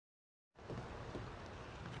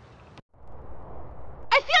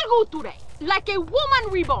I feel good today, like a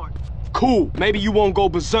woman reborn. Cool. Maybe you won't go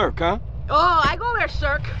berserk, huh? Oh, I go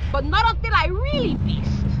berserk, but not until I really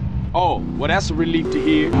feast. Oh, well, that's a relief to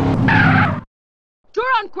hear.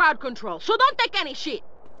 You're on crowd control, so don't take any shit.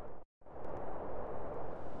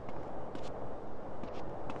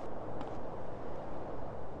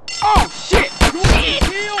 Oh, shit! Shit!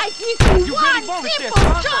 I give you one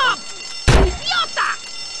simple job! Idiota!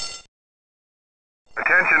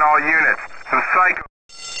 Attention all units. Some psycho...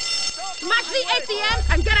 Smash the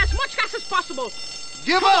ATM and get as much gas as possible.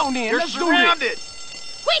 Give Come up! on in, You're let's do surrounded!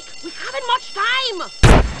 Quick! We haven't much time! Out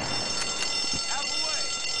of the way!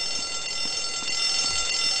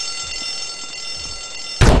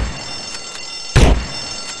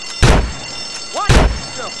 What?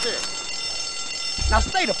 Stuff there. Now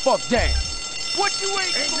stay the fuck down. What you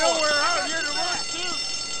waiting Ain't for? nowhere out here to run to.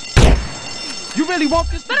 You really want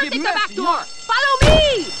this to Better get take the back messy, door! huh? Follow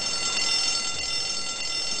me!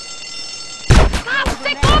 Stop!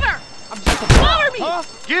 Take cover! I'm just a Cover me! huh?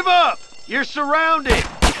 Give up! You're surrounded!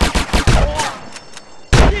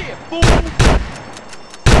 Yeah, fool!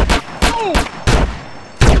 Boom!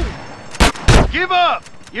 Give up!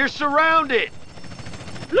 You're surrounded!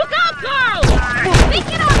 Look out, Carl! Pick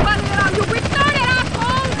it up, buddy! You retarded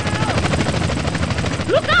asshole!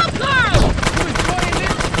 Look out, Carl! You enjoying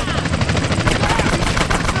this?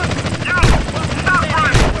 Stop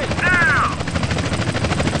running! Now!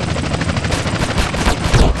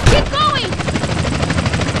 Keep going!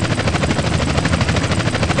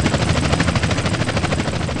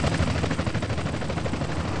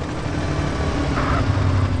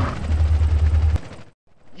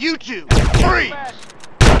 You two, freeze!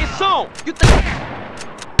 It's on! Get the...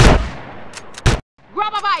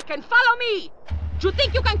 Grab a bike and follow me! Do you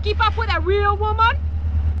think you can keep up with a real woman?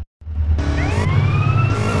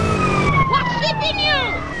 What's keeping you?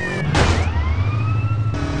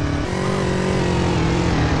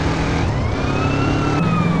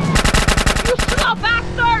 You slow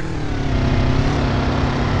bastard!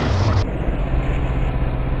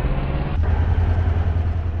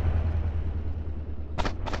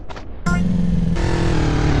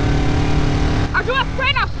 Are you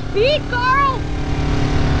afraid of speed, Carl?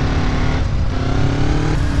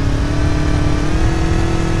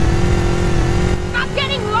 Stop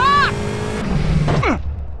getting lost!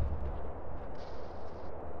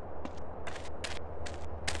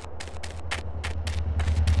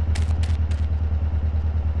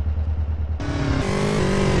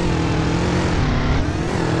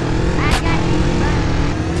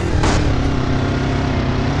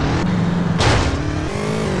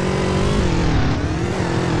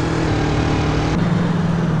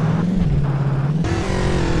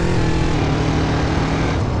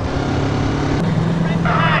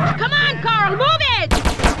 Come on, Carl, move it!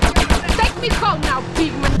 Take me home now,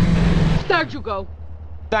 big man. There you go.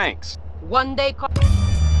 Thanks. One day, Carl.